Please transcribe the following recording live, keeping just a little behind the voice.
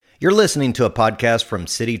You're listening to a podcast from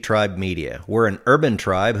City Tribe Media. We're an urban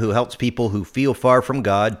tribe who helps people who feel far from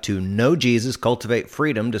God to know Jesus, cultivate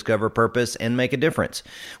freedom, discover purpose, and make a difference.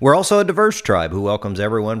 We're also a diverse tribe who welcomes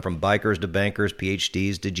everyone from bikers to bankers,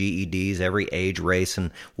 PhDs to GEDs, every age, race,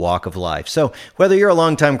 and walk of life. So whether you're a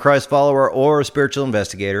longtime Christ follower or a spiritual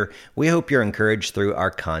investigator, we hope you're encouraged through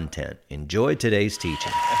our content. Enjoy today's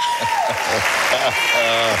teaching.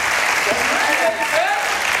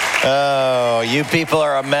 Oh, you people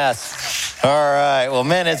are a mess. All right. Well,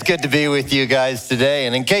 man, it's good to be with you guys today.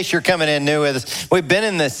 And in case you're coming in new with us, we've been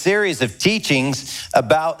in this series of teachings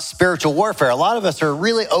about spiritual warfare. A lot of us are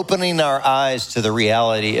really opening our eyes to the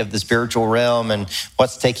reality of the spiritual realm and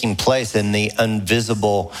what's taking place in the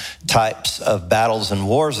invisible types of battles and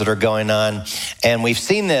wars that are going on. And we've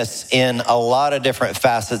seen this in a lot of different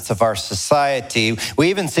facets of our society. We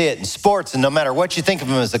even see it in sports. And no matter what you think of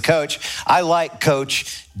him as a coach, I like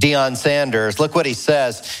Coach Deion Sanders. Look what he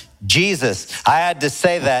says. Jesus, I had to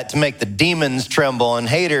say that to make the demons tremble and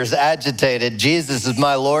haters agitated. Jesus is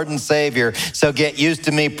my Lord and Savior, so get used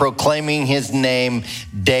to me proclaiming his name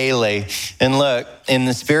daily. And look, in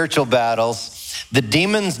the spiritual battles, the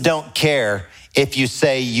demons don't care if you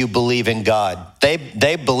say you believe in God.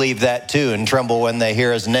 They believe that too and tremble when they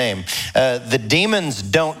hear his name. The demons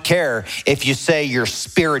don't care if you say you're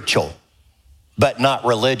spiritual, but not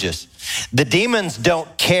religious. The demons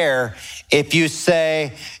don't care if you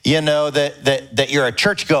say, that you're a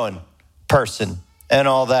church-going person and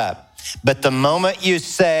all that. But the moment you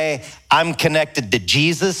say, I'm connected to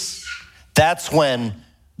Jesus, that's when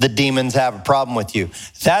the demons have a problem with you.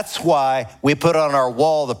 That's why we put on our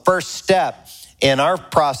wall, the first step in our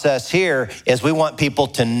process here is we want people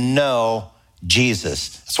to know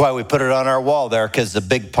Jesus. That's why we put it on our wall there, because it's a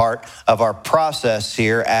big part of our process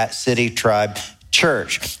here at City Tribe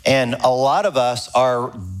Church. And a lot of us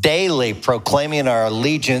are daily proclaiming our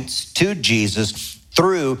allegiance to Jesus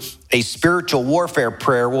through a spiritual warfare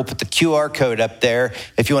prayer. We'll put the QR code up there.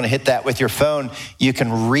 If you want to hit that with your phone, you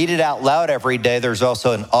can read it out loud every day. There's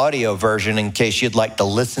also an audio version in case you'd like to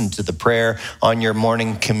listen to the prayer on your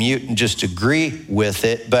morning commute and just agree with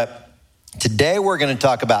it. But today we're going to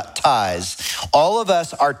talk about ties. All of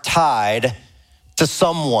us are tied to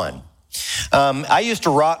someone. I used to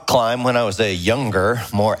rock climb when I was a younger,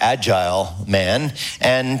 more agile man,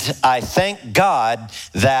 and I thank God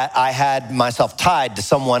that I had myself tied to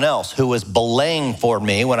someone else who was belaying for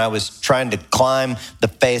me when I was trying to climb the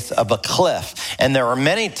face of a cliff. And there were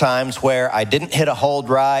many times where I didn't hit a hold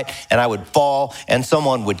right, and I would fall, and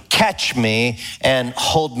someone would catch me and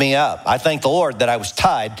hold me up. I thank the Lord that I was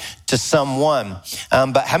tied to someone.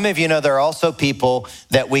 But how many of you know there are also people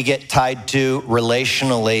that we get tied to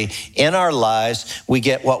relationally in our lives? We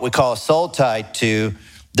get what we call a soul tie to,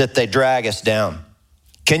 that they drag us down.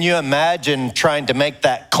 Can you imagine trying to make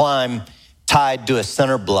that climb tied to a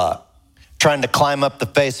center block, trying to climb up the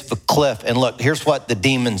face of a cliff? And look, here's what the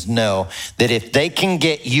demons know, that if they can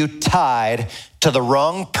get you tied to the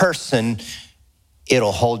wrong person,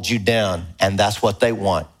 it'll hold you down. And that's what they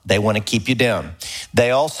want. They want to keep you down. They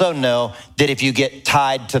also know that if you get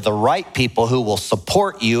tied to the right people who will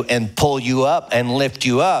support you and pull you up and lift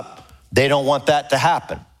you up, they don't want that to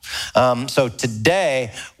happen. So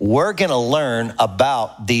today, we're going to learn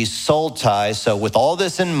about these soul ties. So with all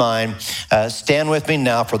this in mind, stand with me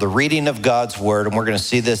now for the reading of God's word. And we're going to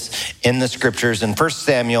see this in the scriptures in 1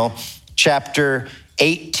 Samuel chapter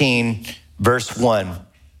 18, verse 1.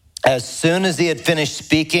 As soon as he had finished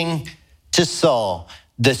speaking to Saul,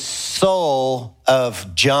 the soul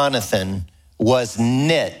of Jonathan was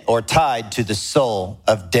knit or tied to the soul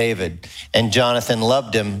of David, and Jonathan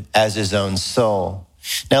loved him as his own soul.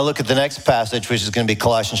 Now look at the next passage, which is going to be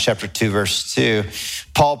Colossians chapter 2, verse 2.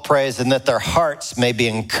 Paul prays, and that their hearts may be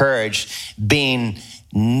encouraged, being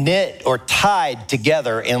knit or tied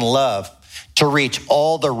together in love, to reach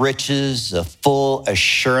all the riches of full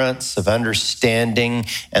assurance of understanding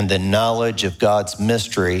and the knowledge of God's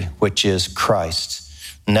mystery, which is Christ.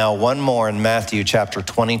 Now, one more in Matthew chapter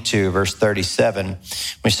 22, verse 37,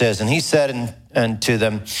 which says, and he said unto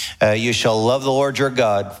them, you shall love the Lord your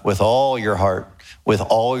God with all your heart, with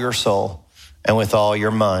all your soul, and with all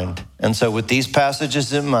your mind. And so with these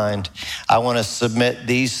passages in mind, I want to submit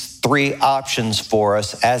these three options for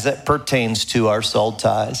us as it pertains to our soul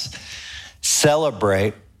ties.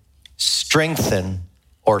 Celebrate, strengthen,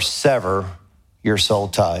 or sever your soul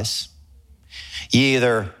ties. You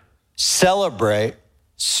either celebrate,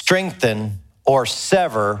 strengthen, or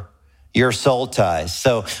sever your soul ties.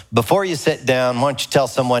 So before you sit down, why don't you tell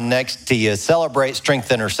someone next to you, celebrate,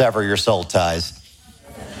 strengthen, or sever your soul ties.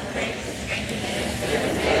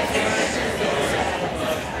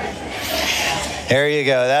 There you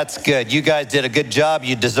go. That's good. You guys did a good job.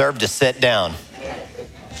 You deserve to sit down.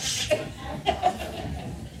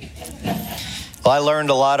 Well, I learned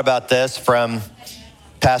a lot about this from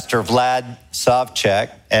Pastor Vlad Savchuk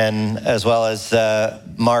and as well as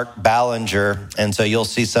Mark Ballinger. And so you'll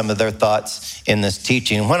see some of their thoughts in this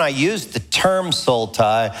teaching. When I use the term soul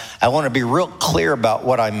tie, I want to be real clear about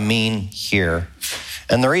what I mean here.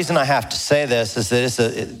 And the reason I have to say this is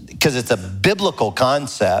that because it's a biblical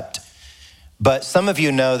concept. But some of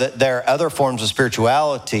you know that there are other forms of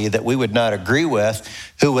spirituality that we would not agree with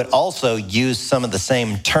who would also use some of the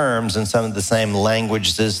same terms and some of the same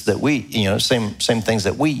languages that we, same things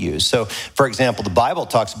that we use. So, for example, the Bible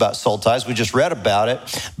talks about soul ties. We just read about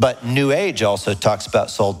it. But New Age also talks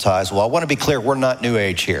about soul ties. Well, I want to be clear, we're not New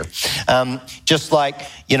Age here. Just like,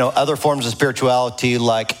 other forms of spirituality,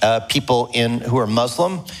 like people who are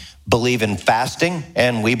Muslim, believe in fasting,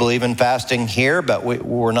 and we believe in fasting here, but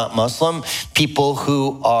we're not Muslim. People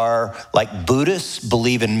who are like Buddhists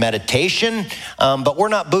believe in meditation, but we're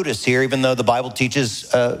not Buddhists here, even though the Bible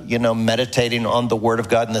teaches, meditating on the Word of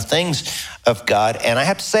God and the things of God. And I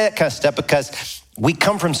have to say that kind of stuff because we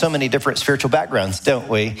come from so many different spiritual backgrounds, don't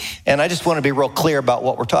we? And I just want to be real clear about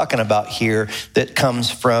what we're talking about here that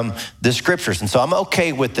comes from the scriptures. And so I'm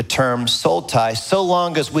okay with the term soul tie so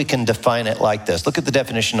long as we can define it like this. Look at the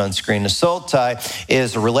definition on screen. A soul tie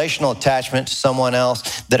is a relational attachment to someone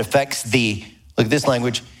else that affects look at this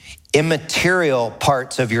language, immaterial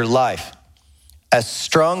parts of your life. A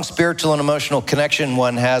strong spiritual and emotional connection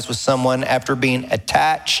one has with someone after being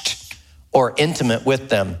attached or intimate with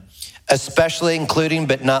them, especially including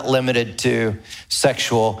but not limited to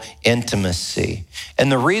sexual intimacy.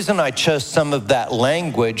 And the reason I chose some of that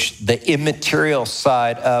language, the immaterial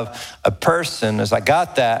side of a person, is I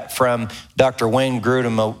got that from Dr. Wayne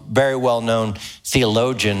Grudem, a very well-known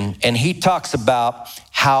theologian, and he talks about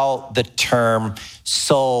how the term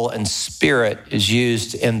soul and spirit is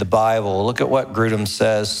used in the Bible. Look at what Grudem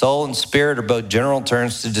says. Soul and spirit are both general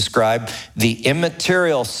terms to describe the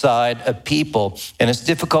immaterial side of people, and it's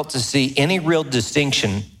difficult to see any real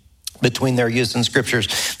distinction between their use in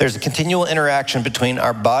scriptures. There's a continual interaction between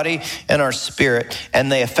our body and our spirit,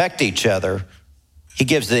 and they affect each other. He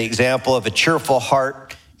gives the example of a cheerful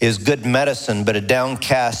heart is good medicine, but a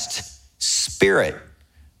downcast spirit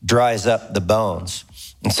dries up the bones.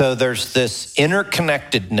 And so there's this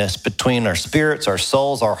interconnectedness between our spirits, our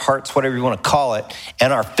souls, our hearts, whatever you want to call it,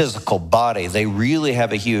 and our physical body. They really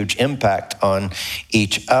have a huge impact on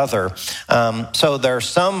each other. So there are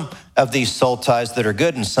some of these soul ties that are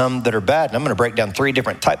good and some that are bad. And I'm going to break down 3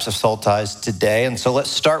 different types of soul ties today. And so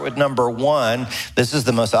let's start with number 1. This is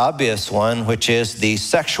the most obvious one, which is the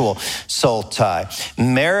sexual soul tie.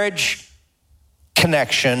 Marriage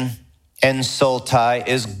connection and soul tie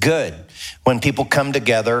is good when people come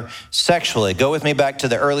together sexually. Go with me back to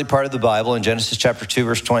the early part of the Bible in Genesis chapter 2,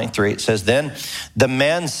 verse 23. It says, "Then the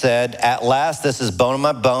man said, 'At last this is bone of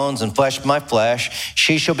my bones and flesh of my flesh.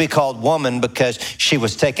 She shall be called woman because she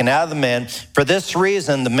was taken out of the man. For this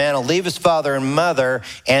reason, the man will leave his father and mother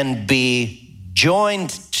and be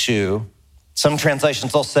joined to,'" some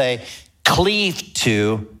translations will say, "cleave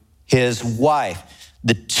to his wife.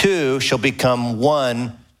 The two shall become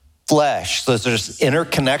one flesh." So there's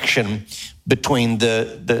interconnection between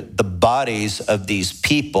the bodies of these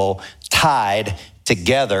people tied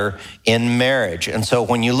together in marriage. And so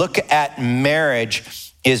when you look at marriage,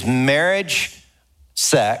 is marriage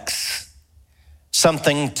sex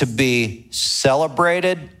something to be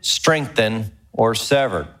celebrated, strengthened, or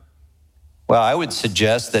severed? Well, I would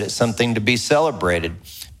suggest that it's something to be celebrated.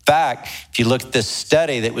 In fact, if you look at this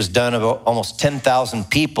study that was done of almost 10,000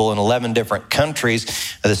 people in 11 different countries,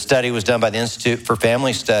 the study was done by the Institute for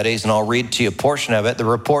Family Studies, and I'll read to you a portion of it. The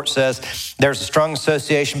report says there's a strong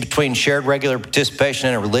association between shared regular participation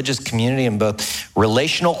in a religious community in both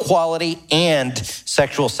relational quality and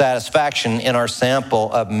sexual satisfaction in our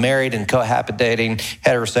sample of married and cohabitating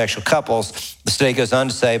heterosexual couples. The study goes on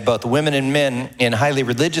to say both women and men in highly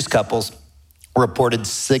religious couples reported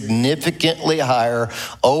significantly higher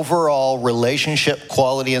overall relationship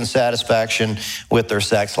quality and satisfaction with their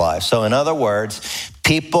sex life. So in other words,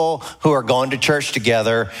 people who are going to church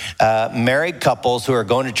together, married couples who are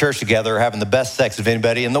going to church together are having the best sex of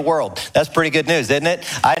anybody in the world. That's pretty good news, isn't it?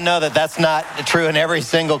 I know that that's not true in every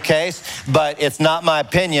single case, but it's not my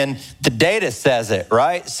opinion. The data says it,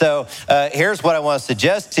 right? So here's what I want to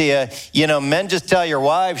suggest to you. Men, just tell your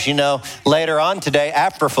wives, later on today,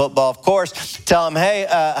 after football, of course, tell them, hey,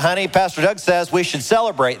 honey, Pastor Doug says we should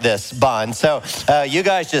celebrate this bond. So you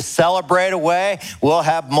guys just celebrate away. We'll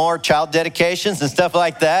have more child dedications and stuff stuff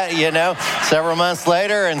like that, several months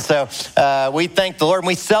later. And so we thank the Lord and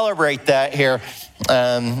we celebrate that here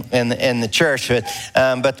in the church.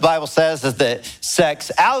 But the Bible says that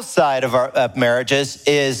sex outside of marriages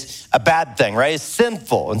is a bad thing, right? It's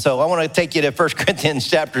sinful. And so I want to take you to 1 Corinthians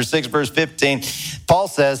chapter 6, verse 15. Paul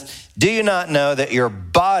says, do you not know that your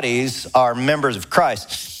bodies are members of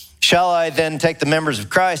Christ? Shall I then take the members of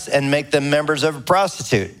Christ and make them members of a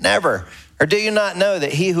prostitute? Never. Or do you not know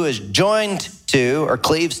that he who is joined to or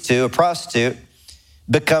cleaves to a prostitute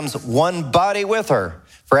becomes one body with her?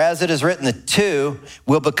 For as it is written, the two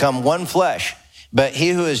will become one flesh. But he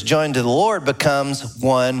who is joined to the Lord becomes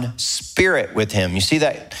one spirit with him. You see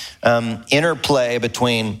that interplay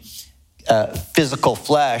between physical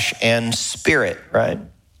flesh and spirit, right?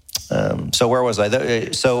 So where was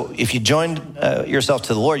I? So if you join yourself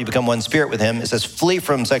to the Lord, you become one spirit with him. It says, flee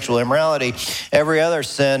from sexual immorality. Every other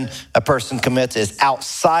sin a person commits is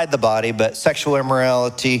outside the body, but sexual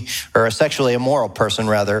immorality, or a sexually immoral person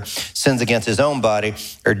rather, sins against his own body.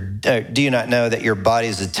 Or do you not know that your body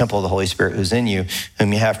is a temple of the Holy Spirit who's in you,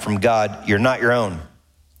 whom you have from God? You're not your own.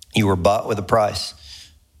 You were bought with a price.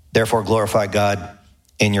 Therefore glorify God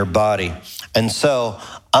in your body. And so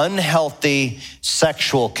unhealthy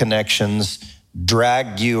sexual connections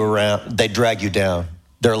drag you around. They drag you down.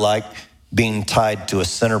 They're like being tied to a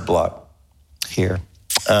center block here.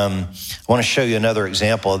 I want to show you another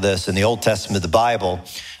example of this in the Old Testament of the Bible,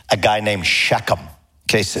 a guy named Shechem.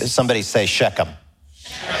 Okay, so somebody say Shechem.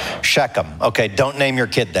 Shechem. Okay, don't name your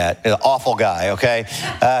kid that. Awful guy, okay?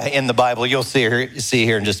 In the Bible, you'll see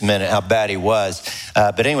here in just a minute how bad he was.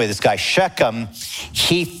 But anyway, this guy Shechem,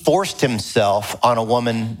 he forced himself on a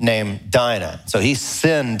woman named Dinah. So he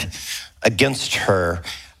sinned against her.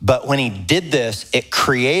 But when he did this, it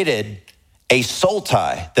created a soul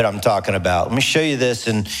tie that I'm talking about. Let me show you this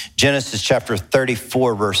in Genesis chapter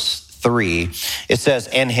 34, verse 3. It says,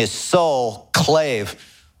 and his soul clave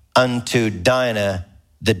unto Dinah,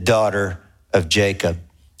 the daughter of Jacob.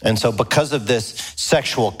 And so because of this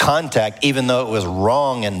sexual contact, even though it was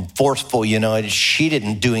wrong and forceful, she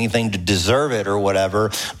didn't do anything to deserve it or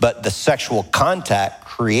whatever, but the sexual contact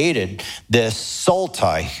created this soul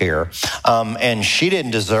tie here. And she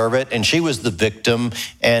didn't deserve it, and she was the victim.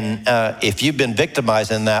 And if you've been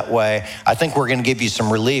victimized in that way, I think we're going to give you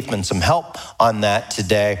some relief and some help on that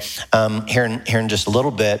today here in just a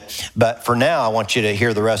little bit. But for now, I want you to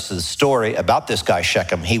hear the rest of the story about this guy,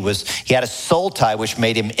 Shechem. He had a soul tie which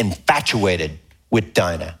made him infatuated with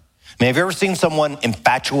Dinah. I mean, have you ever seen someone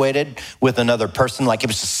infatuated with another person? Like, it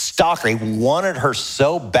was a stalker. He wanted her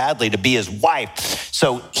so badly to be his wife.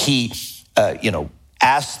 So he,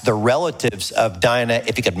 asked the relatives of Dinah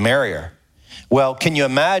if he could marry her. Well, can you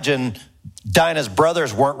imagine Dinah's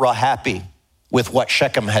brothers weren't real happy with what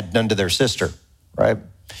Shechem had done to their sister, right?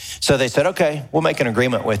 So they said, okay, we'll make an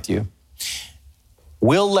agreement with you.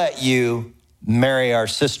 We'll let you marry our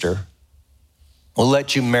sister. We'll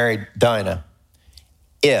let you marry Dinah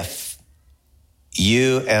if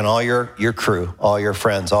you and all your crew, all your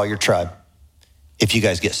friends, all your tribe, if you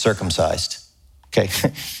guys get circumcised. Okay,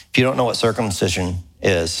 if you don't know what circumcision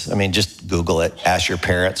is, I mean, just Google it, ask your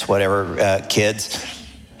parents, whatever, kids.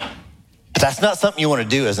 But that's not something you want to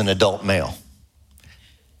do as an adult male.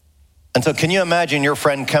 And so can you imagine your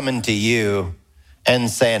friend coming to you and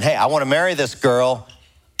saying, hey, I want to marry this girl,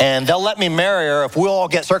 and they'll let me marry her if we'll all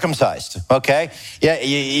get circumcised, okay? Yeah,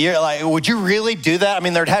 you're like, would you really do that? I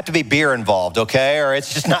mean, there'd have to be beer involved, okay? Or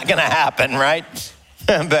it's just not gonna happen, right?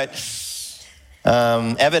 But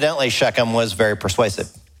evidently Shechem was very persuasive,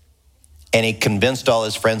 and he convinced all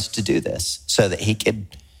his friends to do this so that he could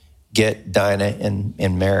get Dinah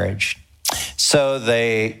in marriage. So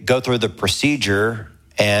they go through the procedure,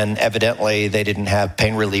 and evidently they didn't have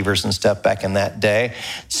pain relievers and stuff back in that day.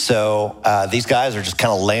 So these guys are just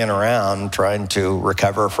kind of laying around trying to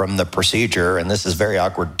recover from the procedure. And this is very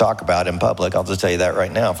awkward to talk about in public. I'll just tell you that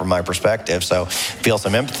right now from my perspective. So feel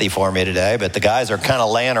some empathy for me today. But the guys are kind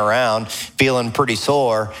of laying around feeling pretty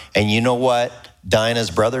sore. And you know what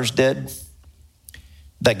Dinah's brothers did?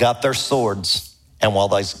 They got their swords. And while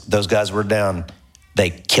those guys were down,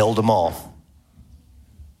 they killed them all.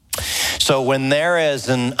 So when there is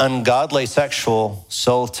an ungodly sexual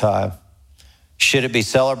soul tie, should it be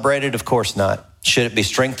celebrated? Of course not. Should it be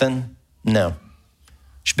strengthened? No. It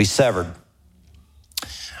should be severed.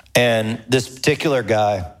 And this particular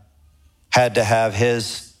guy had to have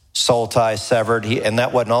his soul tie severed. And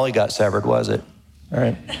that wasn't all he got severed, was it? All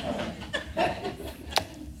right.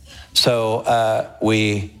 So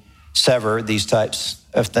we sever these types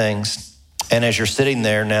of things. And as you're sitting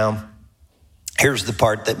there now, here's the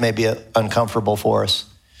part that may be uncomfortable for us.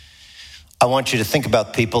 I want you to think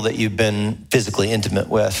about people that you've been physically intimate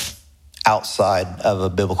with outside of a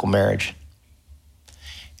biblical marriage.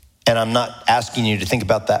 And I'm not asking you to think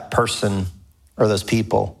about that person or those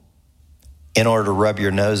people in order to rub your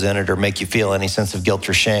nose in it or make you feel any sense of guilt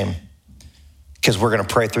or shame, because we're going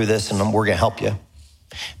to pray through this and we're going to help you.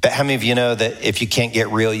 But how many of you know that if you can't get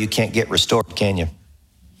real, you can't get restored, can you?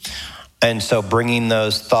 And so bringing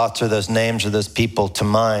those thoughts or those names or those people to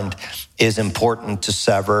mind is important to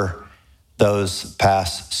sever those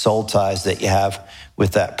past soul ties that you have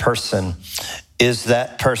with that person. Is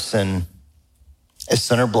that person a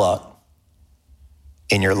center block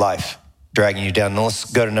in your life, dragging you down? Now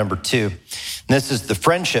let's go to number 2. This is the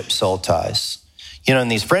friendship soul ties. You know, in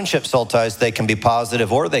these friendship soul ties, they can be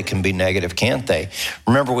positive or they can be negative, can't they?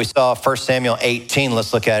 Remember, we saw 1 Samuel 18.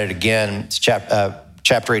 Let's look at it again. It's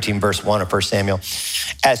chapter 18, verse 1 of 1 Samuel.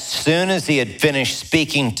 As soon as he had finished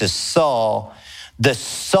speaking to Saul, the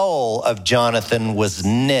soul of Jonathan was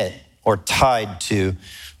knit or tied to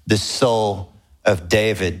the soul of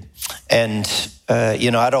David. And,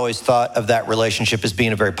 I'd always thought of that relationship as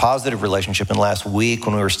being a very positive relationship. And last week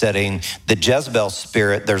when we were studying the Jezebel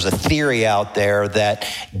spirit, there's a theory out there that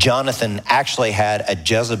Jonathan actually had a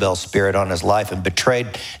Jezebel spirit on his life and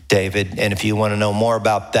betrayed David. And if you want to know more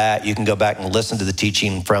about that, you can go back and listen to the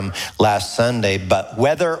teaching from last Sunday. But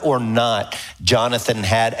whether or not Jonathan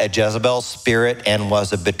had a Jezebel spirit and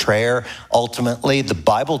was a betrayer, ultimately the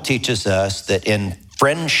Bible teaches us that in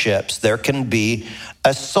friendships, there can be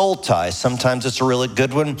a soul tie. Sometimes it's a really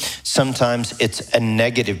good one. Sometimes it's a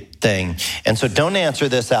negative thing. And so don't answer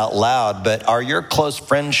this out loud, but are your close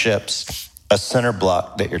friendships a center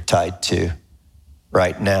block that you're tied to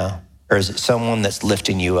right now? Or is it someone that's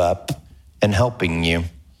lifting you up and helping you?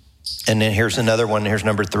 And then here's another one. Here's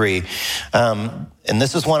number 3. And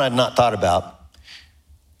this is one I'd not thought about.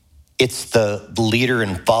 It's the leader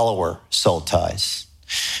and follower soul ties.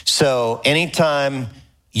 So anytime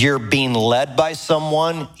you're being led by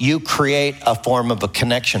someone, you create a form of a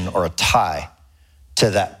connection or a tie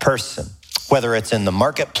to that person, whether it's in the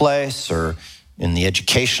marketplace or in the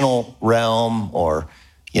educational realm or,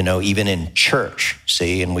 even in church.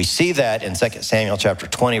 See, and we see that in 2 Samuel chapter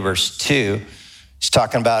 20, verse 2. He's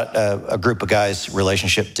talking about a group of guys'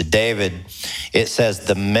 relationship to David. It says,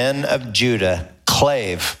 the men of Judah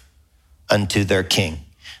clave unto their king.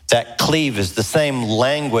 That cleave is the same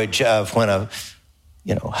language of when a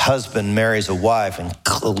husband marries a wife and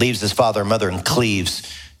leaves his father and mother and cleaves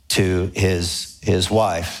to his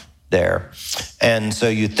wife there. And so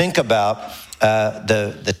you think about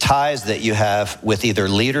the ties that you have with either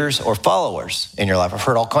leaders or followers in your life. I've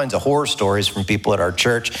heard all kinds of horror stories from people at our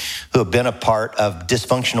church who have been a part of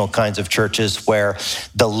dysfunctional kinds of churches where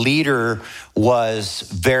the leader was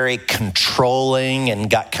very controlling and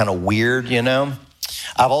got kind of weird,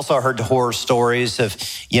 I've also heard horror stories of,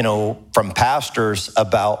 from pastors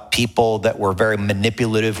about people that were very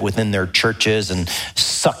manipulative within their churches and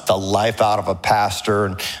sucked the life out of a pastor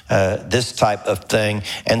and this type of thing.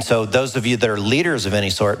 And so those of you that are leaders of any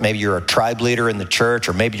sort, maybe you're a tribe leader in the church,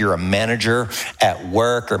 or maybe you're a manager at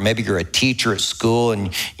work, or maybe you're a teacher at school.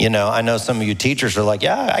 And, I know some of you teachers are like,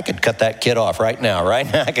 yeah, I could cut that kid off right now,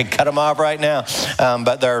 right? I could cut him off right now.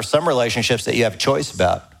 But there are some relationships that you have choice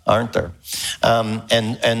about, aren't there?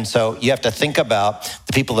 And so you have to think about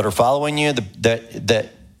the people that are following you, that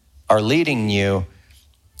are leading you.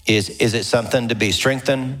 Is it something to be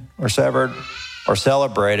strengthened or severed or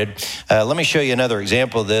celebrated? Let me show you another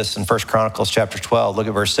example of this in 1 Chronicles chapter 12. Look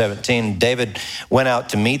at verse 17. David went out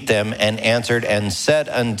to meet them and answered and said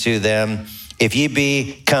unto them, if ye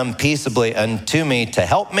be come peaceably unto me to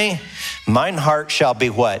help me, mine heart shall be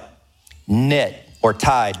what? Knit or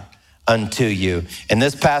tied unto you. And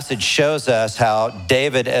this passage shows us how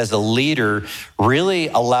David, as a leader, really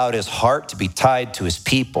allowed his heart to be tied to his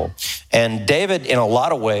people. And David, in a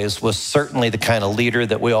lot of ways, was certainly the kind of leader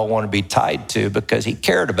that we all want to be tied to because he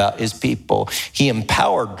cared about his people. He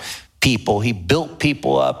empowered people. He built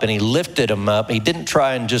people up and he lifted them up. He didn't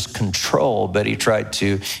try and just control, but he tried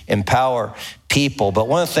to empower people. But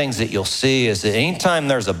one of the things that you'll see is that anytime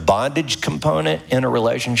there's a bondage component in a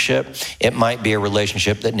relationship, it might be a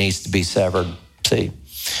relationship that needs to be severed. See,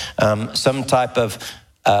 some type of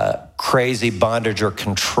crazy bondage or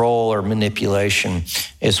control or manipulation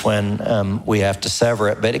is when we have to sever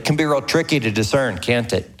it. But it can be real tricky to discern,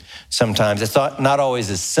 can't it? Sometimes it's not always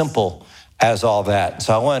as simple as all that.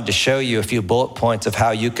 So I wanted to show you a few bullet points of how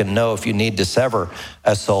you can know if you need to sever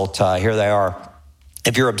a soul tie. Here they are.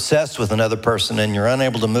 If you're obsessed with another person and you're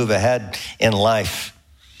unable to move ahead in life,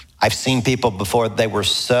 I've seen people before, they were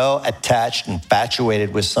so attached,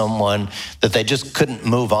 infatuated with someone that they just couldn't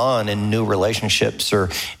move on in new relationships or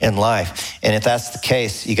in life. And if that's the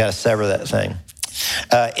case, you got to sever that thing.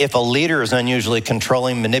 If a leader is unusually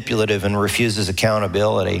controlling, manipulative, and refuses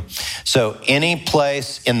accountability. So any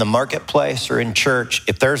place in the marketplace or in church,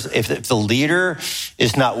 if the leader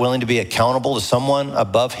is not willing to be accountable to someone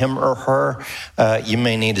above him or her, you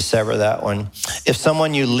may need to sever that one. If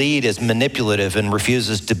someone you lead is manipulative and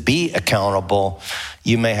refuses to be accountable,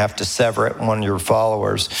 you may have to sever it, one of your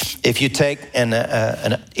followers. If you take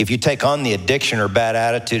if you take on the addiction or bad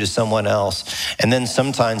attitude of someone else, and then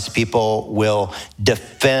sometimes people will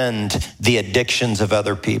defend the addictions of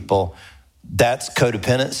other people, that's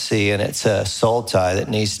codependency, and it's a soul tie that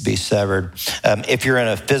needs to be severed. If you're in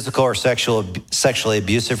a physical or sexually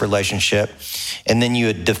abusive relationship, and then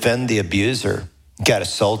you defend the abuser, you got a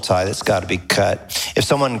soul tie that's got to be cut. If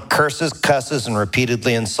someone curses, cusses, and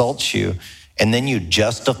repeatedly insults you, and then you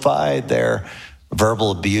justify their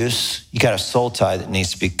verbal abuse, you got a soul tie that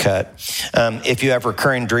needs to be cut. If you have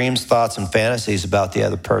recurring dreams, thoughts, and fantasies about the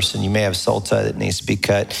other person, you may have a soul tie that needs to be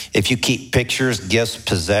cut. If you keep pictures, gifts,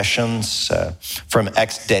 possessions from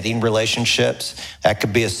ex-dating relationships, that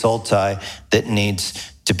could be a soul tie that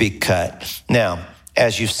needs to be cut. Now,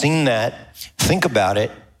 as you've seen that, think about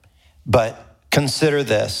it, but consider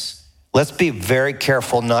this. Let's be very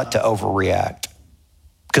careful not to overreact.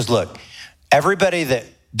 Because look, everybody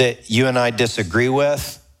that you and I disagree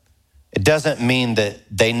with, it doesn't mean that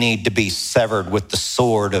they need to be severed with the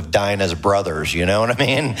sword of Dinah's brothers, you know what I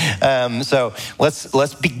mean? So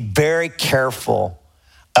let's be very careful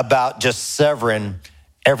about just severing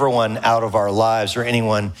everyone out of our lives or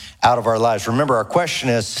anyone out of our lives. Remember, our question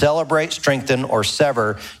is celebrate, strengthen, or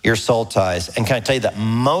sever your soul ties. And can I tell you that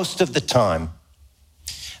most of the time,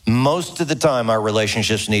 our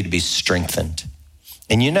relationships need to be strengthened.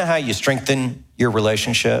 And you know how you strengthen your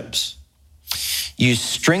relationships? You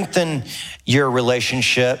strengthen your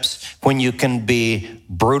relationships when you can be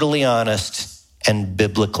brutally honest and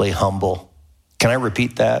biblically humble. Can I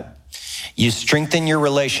repeat that? You strengthen your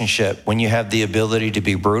relationship when you have the ability to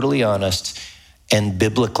be brutally honest and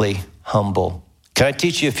biblically humble. Can I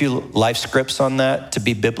teach you a few life scripts on that, to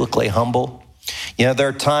be biblically humble? You know, there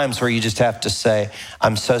are times where you just have to say,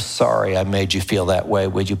 I'm so sorry I made you feel that way.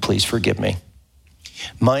 Would you please forgive me?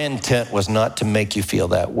 My intent was not to make you feel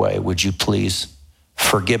that way. Would you please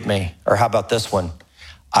forgive me? Or how about this one?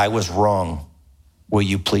 I was wrong. Will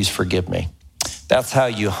you please forgive me? That's how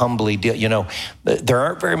you humbly deal. You know, there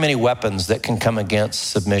aren't very many weapons that can come against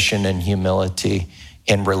submission and humility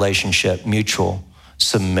in relationship, mutual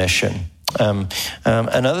submission.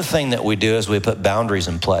 Another thing that we do is we put boundaries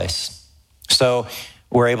in place. So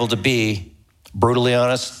we're able to be brutally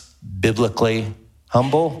honest, biblically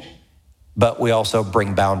humble, but we also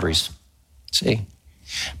bring boundaries. See,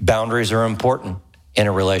 boundaries are important in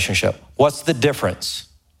a relationship. What's the difference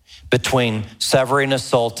between severing a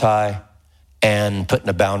soul tie and putting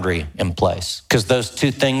a boundary in place? Because those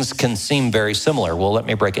two things can seem very similar. Well, let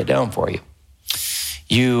me break it down for you.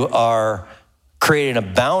 You are creating a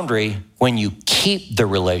boundary when you keep the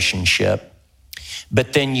relationship,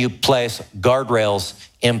 but then you place guardrails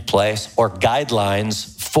in place or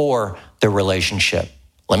guidelines for the relationship.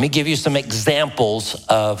 Let me give you some examples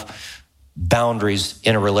of boundaries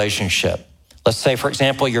in a relationship. Let's say, for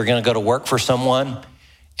example, you're going to go to work for someone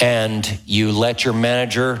and you let your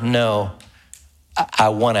manager know, I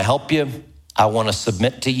want to help you, I want to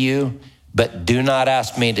submit to you, but do not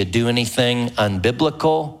ask me to do anything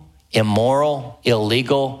unbiblical, immoral,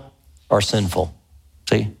 illegal, or sinful.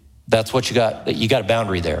 See, that's what you got. You got a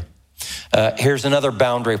boundary there. Here's another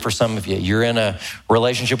boundary for some of you. You're in a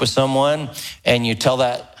relationship with someone and you tell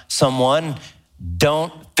that someone,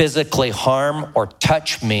 don't physically harm or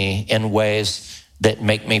touch me in ways that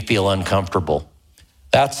make me feel uncomfortable.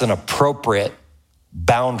 That's an appropriate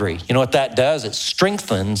boundary. You know what that does? It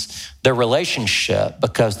strengthens the relationship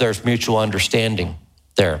because there's mutual understanding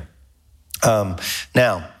there.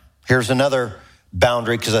 Now, here's another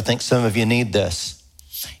boundary because I think some of you need this.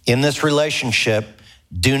 In this relationship,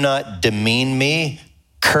 do not demean me,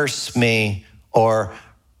 curse me, or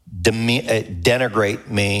denigrate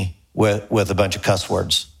me with a bunch of cuss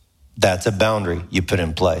words. That's a boundary you put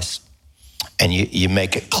in place. And you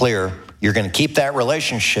make it clear you're going to keep that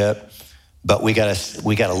relationship, but we got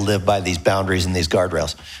to live by these boundaries and these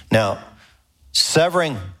guardrails. Now,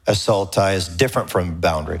 severing a soul tie is different from a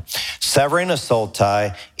boundary. Severing a soul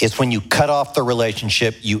tie is when you cut off the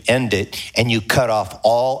relationship, you end it, and you cut off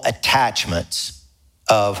all attachments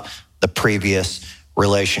of the previous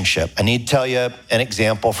relationship. I need to tell you an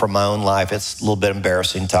example from my own life. It's a little bit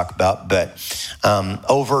embarrassing to talk about, but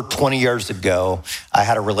over 20 years ago, I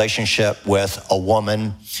had a relationship with a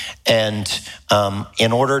woman. And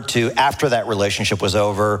in order to, after that relationship was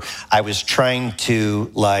over, I was trying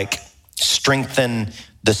to strengthen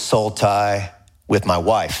the soul tie with my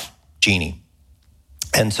wife, Jeannie.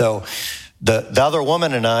 And so the other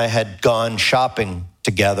woman and I had gone shopping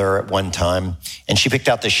together at one time, and she picked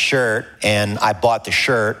out this shirt, and I bought the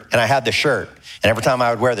shirt, and I had the shirt. And every time I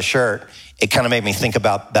would wear the shirt, it kind of made me think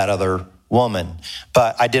about that other woman.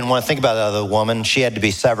 But I didn't want to think about that other woman. She had to be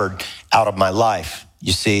severed out of my life,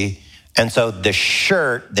 you see. And so the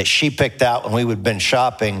shirt that she picked out when we would have been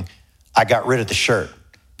shopping, I got rid of the shirt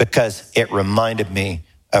because it reminded me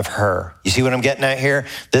of her. You see what I'm getting at here?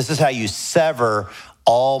 This is how you sever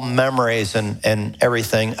all memories and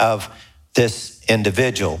everything of this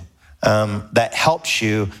individual. That helps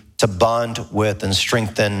you to bond with and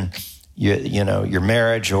strengthen your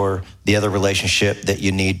marriage or the other relationship that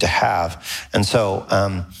you need to have. And so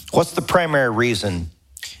what's the primary reason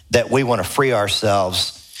that we want to free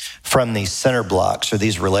ourselves from these center blocks or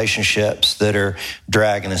these relationships that are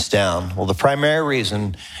dragging us down? Well, the primary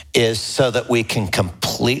reason is so that we can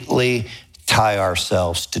completely tie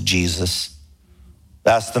ourselves to Jesus.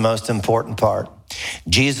 That's the most important part.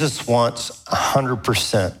 Jesus wants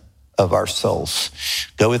 100% of our souls.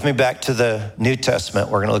 Go with me back to the New Testament.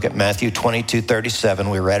 We're going to look at Matthew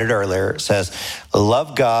 22:37. We read it earlier. It says,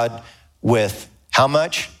 love God with how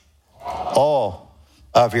much? All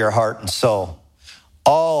of your heart and soul.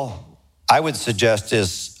 All, I would suggest,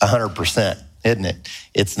 is 100%, isn't it?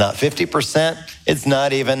 It's not 50%. It's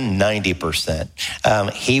not even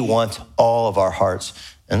 90%. He wants all of our hearts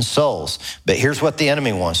and souls. But here's what the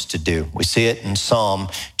enemy wants to do. We see it in Psalm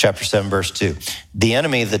chapter 7, verse 2. The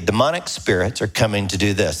enemy, the demonic spirits, are coming to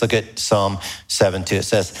do this. Look at Psalm 7:2. It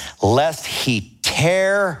says, lest he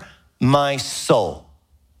tear my soul.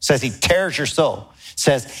 It says he tears your soul. It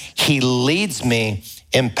says he leads me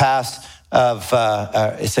in paths of,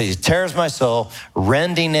 it says he tears my soul,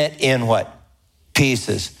 rending it in what?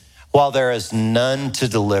 Pieces, while there is none to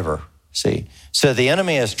deliver. See? So the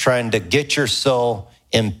enemy is trying to get your soul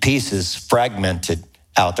in pieces, fragmented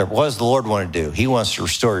out there. What does the Lord want to do? He wants to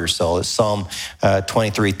restore your soul. It's Psalm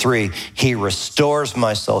 23:3. He restores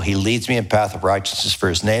my soul. He leads me in path of righteousness for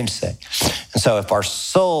his name's sake. And so if our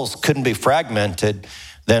souls couldn't be fragmented,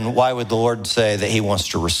 then why would the Lord say that he wants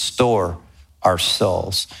to restore our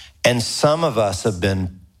souls? And some of us have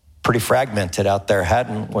been pretty fragmented out there,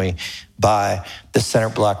 hadn't we, by the center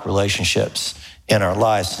block relationships in our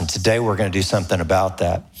lives. And today we're going to do something about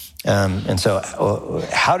that. And so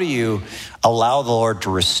how do you allow the Lord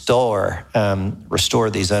to restore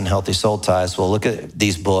these unhealthy soul ties? Well, look at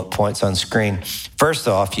these bullet points on screen. First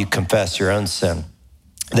off, you confess your own sin.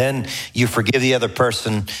 Then you forgive the other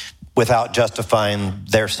person without justifying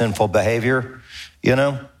their sinful behavior,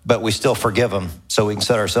 but we still forgive them so we can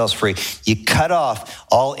set ourselves free. You cut off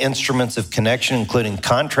all instruments of connection, including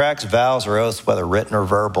contracts, vows, or oaths, whether written or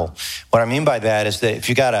verbal. What I mean by that is that if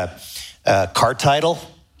you got a car title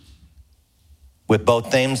with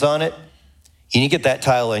both names on it, you need to get that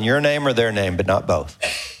title in your name or their name, but not both.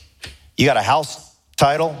 You got a house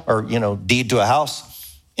title or, deed to a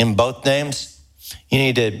house in both names. You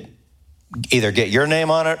need to either get your name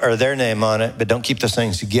on it or their name on it, but don't keep those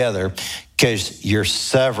things together because you're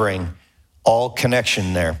severing all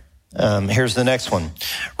connection there. Here's the next one.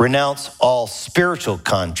 Renounce all spiritual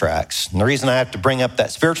contracts. And the reason I have to bring up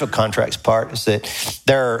that spiritual contracts part is that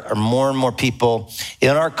there are more and more people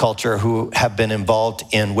in our culture who have been involved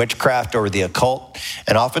in witchcraft or the occult.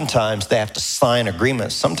 And oftentimes they have to sign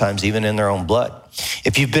agreements, sometimes even in their own blood.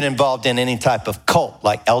 If you've been involved in any type of cult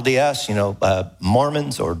like LDS,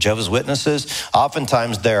 Mormons or Jehovah's Witnesses,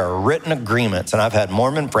 oftentimes there are written agreements. And I've had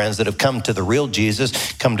Mormon friends that have come to the real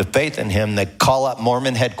Jesus, come to faith in him. They call up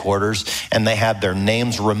Mormon headquarters and they have their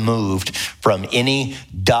names removed from any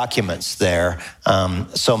documents there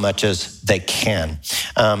so much as they can.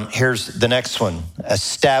 Here's the next one.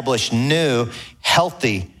 Establish new,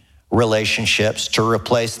 healthy relationships to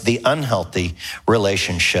replace the unhealthy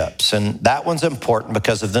relationships. And that one's important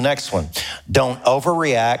because of the next one. Don't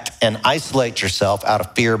overreact and isolate yourself out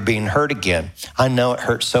of fear of being hurt again. I know it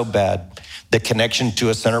hurts so bad. The connection to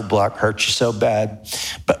a center block hurts you so bad.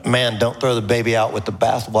 But man, don't throw the baby out with the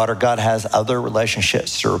bathwater. God has other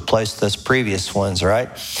relationships to replace those previous ones, right?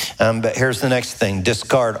 But here's the next thing.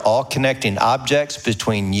 Discard all connecting objects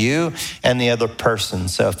between you and the other person.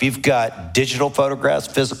 So if you've got digital photographs,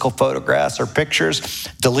 physical photographs, or pictures,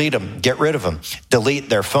 delete them, get rid of them. Delete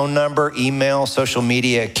their phone number, email, social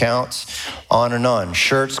media accounts, on and on.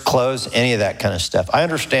 Shirts, clothes, any of that kind of stuff. I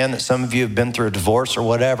understand that some of you have been through a divorce or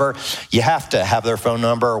whatever. You have to have their phone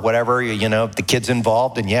number or whatever, the kid's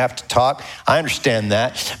involved and you have to talk. I understand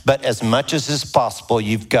that. But as much as is possible,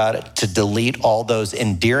 you've got to delete all those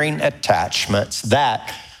endearing attachments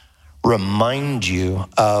that remind you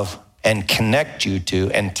of and connect you to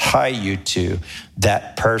and tie you to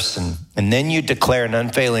that person. And then you declare an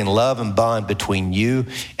unfailing love and bond between you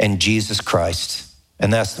and Jesus Christ.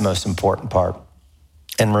 And that's the most important part.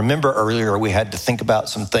 And remember earlier, we had to think about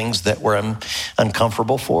some things that were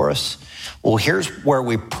uncomfortable for us. Well, here's where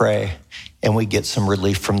we pray and we get some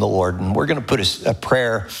relief from the Lord. And we're going to put a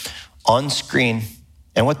prayer on screen.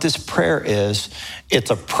 And what this prayer is, it's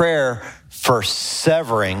a prayer for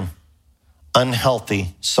severing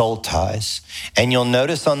unhealthy soul ties. And you'll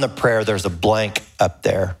notice on the prayer, there's a blank up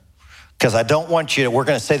there. Because I don't want you to, we're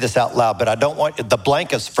going to say this out loud, but I don't want, the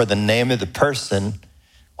blank is for the name of the person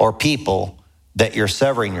or people that you're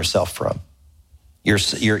severing yourself from.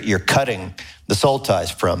 You're cutting the soul ties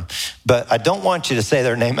from. But I don't want you to say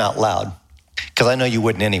their name out loud, because I know you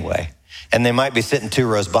wouldn't anyway. And they might be sitting 2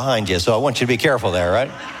 rows behind you. So I want you to be careful there,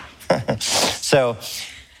 right? So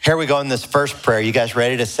here we go in this first prayer. You guys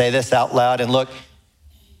ready to say this out loud? And look,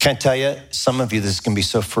 can I tell you, some of you, this is going to be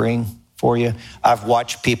so freeing for you. I've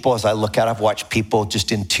watched people, as I look out, I've watched people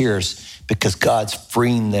just in tears because God's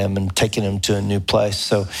freeing them and taking them to a new place.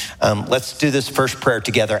 So let's do this first prayer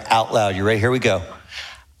together out loud. You ready? Here we go.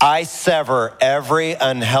 I sever every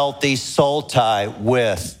unhealthy soul tie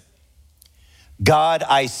with God.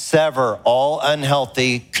 I sever all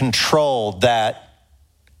unhealthy control that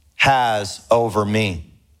has over me.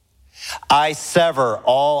 I sever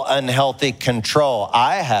all unhealthy control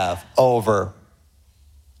I have over.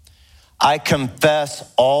 I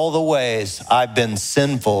confess all the ways I've been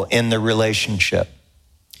sinful in the relationship.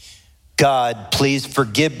 God, please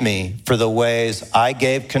forgive me for the ways I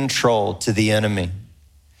gave control to the enemy.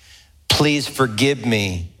 Please forgive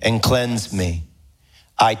me and cleanse me.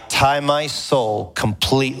 I tie my soul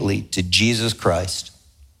completely to Jesus Christ.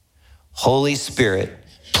 Holy Spirit,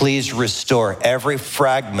 please restore every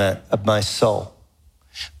fragment of my soul.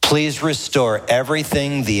 Please restore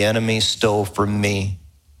everything the enemy stole from me.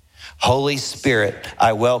 Holy Spirit,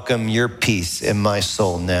 I welcome your peace in my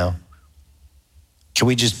soul now. Can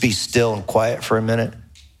we just be still and quiet for a minute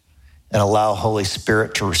and allow Holy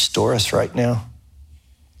Spirit to restore us right now?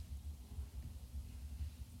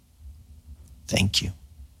 Thank you.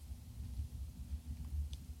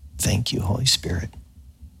 Thank you, Holy Spirit.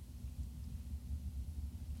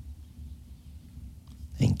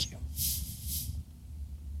 Thank you.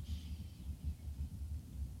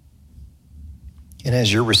 And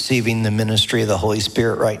as you're receiving the ministry of the Holy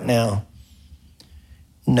Spirit right now,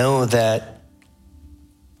 know that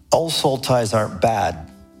all soul ties aren't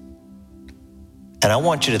bad. And I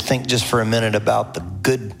want you to think just for a minute about the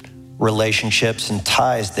good relationships and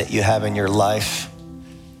ties that you have in your life,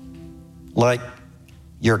 like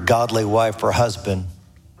your godly wife or husband,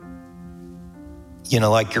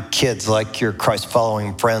 like your kids, like your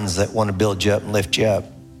Christ-following friends that want to build you up and lift you up.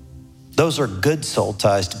 Those are good soul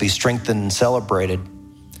ties to be strengthened and celebrated.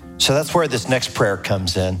 So that's where this next prayer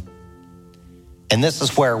comes in. And this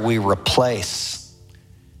is where we replace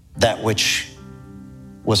that which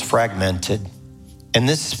was fragmented. And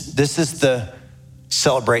this is the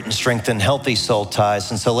celebrate and strengthen healthy soul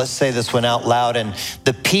ties. And so let's say this one out loud. And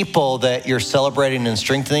the people that you're celebrating and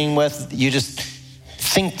strengthening with, you just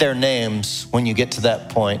think their names when you get to that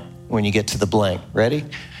point, when you get to the blank. Ready?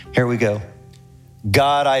 Here we go.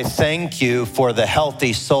 God, I thank you for the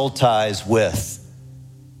healthy soul ties with.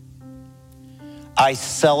 I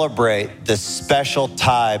celebrate the special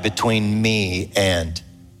tie between me and.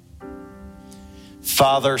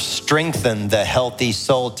 Father, strengthen the healthy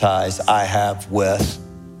soul ties I have with.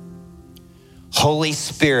 Holy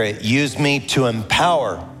Spirit, use me to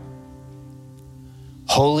empower.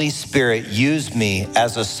 Holy Spirit, use me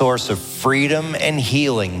as a source of freedom and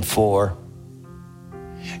healing for.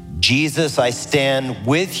 Jesus, I stand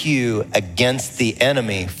with you against the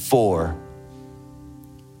enemy for.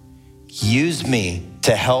 Use me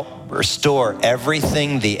to help restore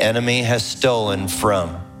everything the enemy has stolen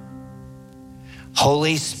from.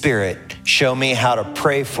 Holy Spirit, show me how to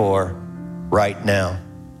pray for right now.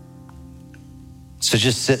 So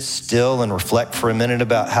just sit still and reflect for a minute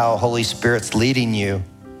about how Holy Spirit's leading you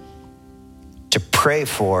to pray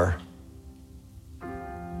for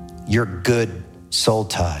your good soul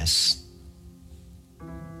ties.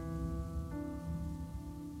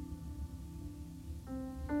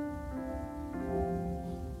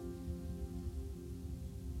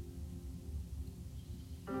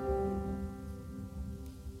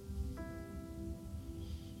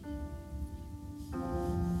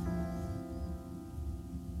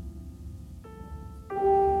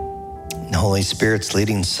 Holy Spirit's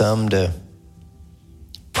leading some to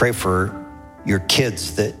pray for your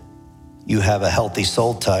kids that you have a healthy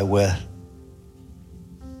soul tie with.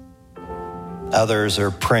 Others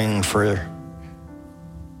are praying for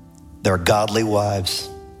their godly wives.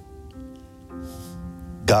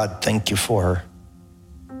 God, thank you for her.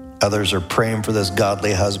 Others are praying for those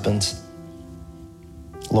godly husbands.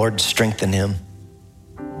 Lord, strengthen him.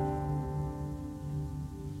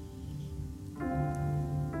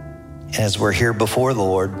 And as we're here before the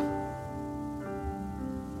Lord,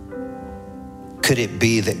 could it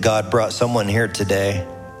be that God brought someone here today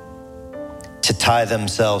to tie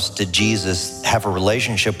themselves to Jesus, have a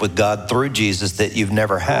relationship with God through Jesus that you've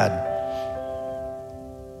never had?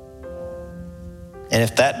 And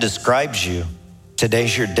if that describes you,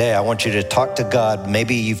 today's your day. I want you to talk to God.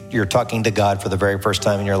 Maybe you're talking to God for the very first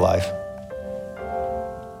time in your life.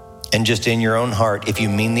 And just in your own heart, if you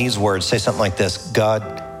mean these words, say something like this: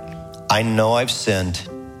 God, I know I've sinned.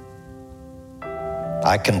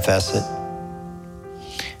 I confess it.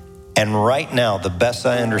 And right now, the best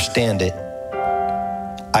I understand it,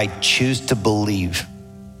 I choose to believe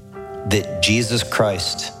that Jesus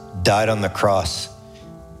Christ died on the cross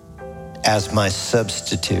as my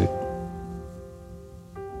substitute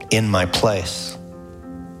in my place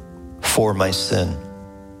for my sin.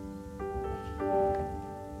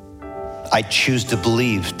 I choose to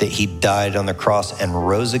believe that he died on the cross and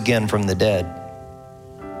rose again from the dead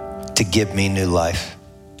to give me new life.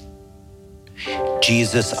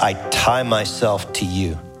 Jesus, I tie myself to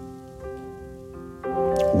you.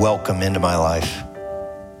 Welcome into my life.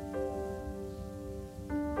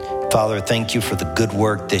 Father, thank you for the good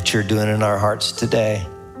work that you're doing in our hearts today,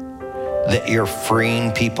 that you're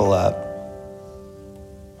freeing people up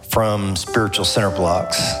from spiritual center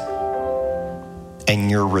blocks, and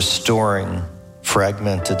you're restoring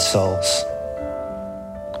fragmented souls.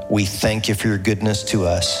 We thank you for your goodness to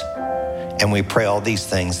us, and we pray all these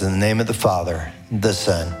things in the name of the Father, the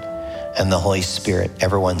Son, and the Holy Spirit.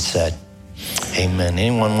 Everyone said, amen.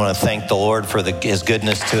 Anyone want to thank the Lord for his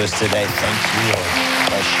goodness to us today? Thank you, Lord.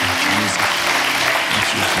 Bless you, Jesus. Thank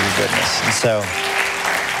you for your goodness. And so,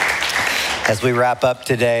 as we wrap up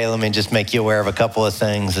today, let me just make you aware of a couple of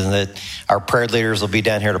things, and that our prayer leaders will be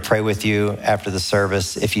down here to pray with you after the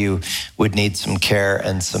service if you would need some care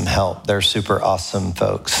and some help. They're super awesome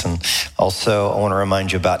folks. And also, I want to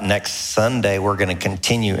remind you about next Sunday, we're going to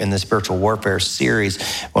continue in the spiritual warfare series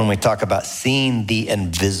when we talk about seeing the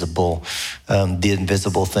invisible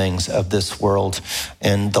things of this world.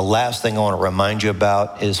 And the last thing I want to remind you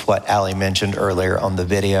about is what Ali mentioned earlier on the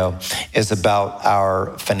video, is about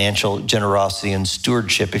our financial generosity and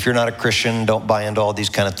stewardship. If you're not a Christian, don't buy into all these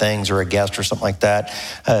kind of things, or a guest or something like that.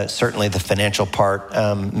 Certainly the financial part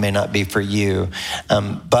may not be for you.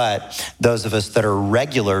 But those of us that are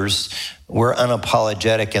regulars, we're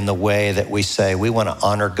unapologetic in the way that we say we want to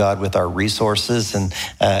honor God with our resources. And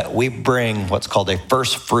we bring what's called a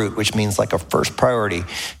first fruit, which means like a first priority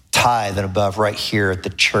tithe and above right here at the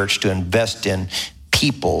church to invest in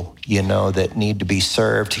people, that need to be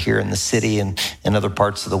served here in the city and in other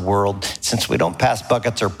parts of the world. Since we don't pass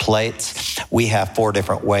buckets or plates, we have 4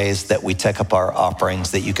 different ways that we take up our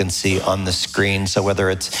offerings that you can see on the screen. So whether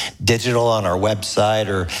it's digital on our website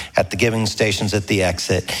or at the giving stations at the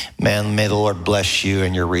exit, man, may the Lord bless you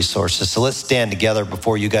and your resources. So let's stand together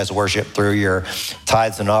before you guys worship through your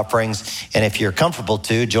tithes and offerings. And if you're comfortable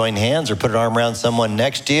to, join hands or put an arm around someone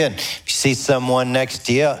next to you. And if you see someone next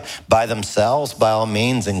to you by themselves, by all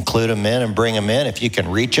means, include them in and bring them in if you can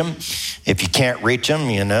reach them. If you can't reach them,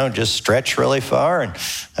 just stretch really far and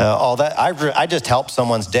all that. I just helped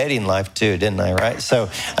someone's dating life too, didn't I, right? So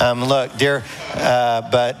look, dear,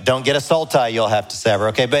 but don't get a soul tie, you'll have to sever,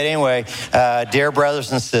 okay? But anyway, dear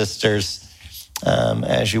brothers and sisters,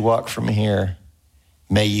 as you walk from here,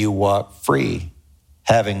 may you walk free,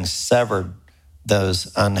 having severed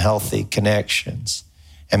those unhealthy connections.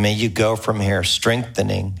 And may you go from here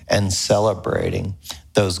strengthening and celebrating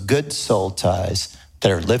those good soul ties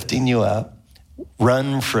that are lifting you up.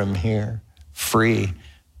 Run from here free,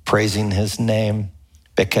 praising his name,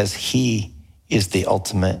 because he is the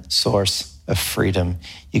ultimate source of freedom.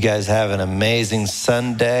 You guys have an amazing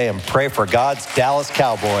Sunday, and pray for God's Dallas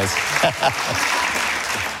Cowboys.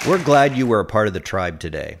 We're glad you were a part of the tribe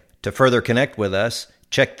today. To further connect with us,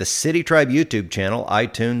 check the City Tribe YouTube channel,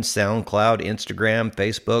 iTunes, SoundCloud, Instagram,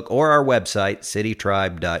 Facebook, or our website,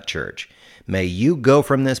 citytribe.church. May you go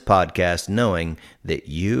from this podcast knowing that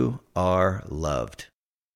you are loved.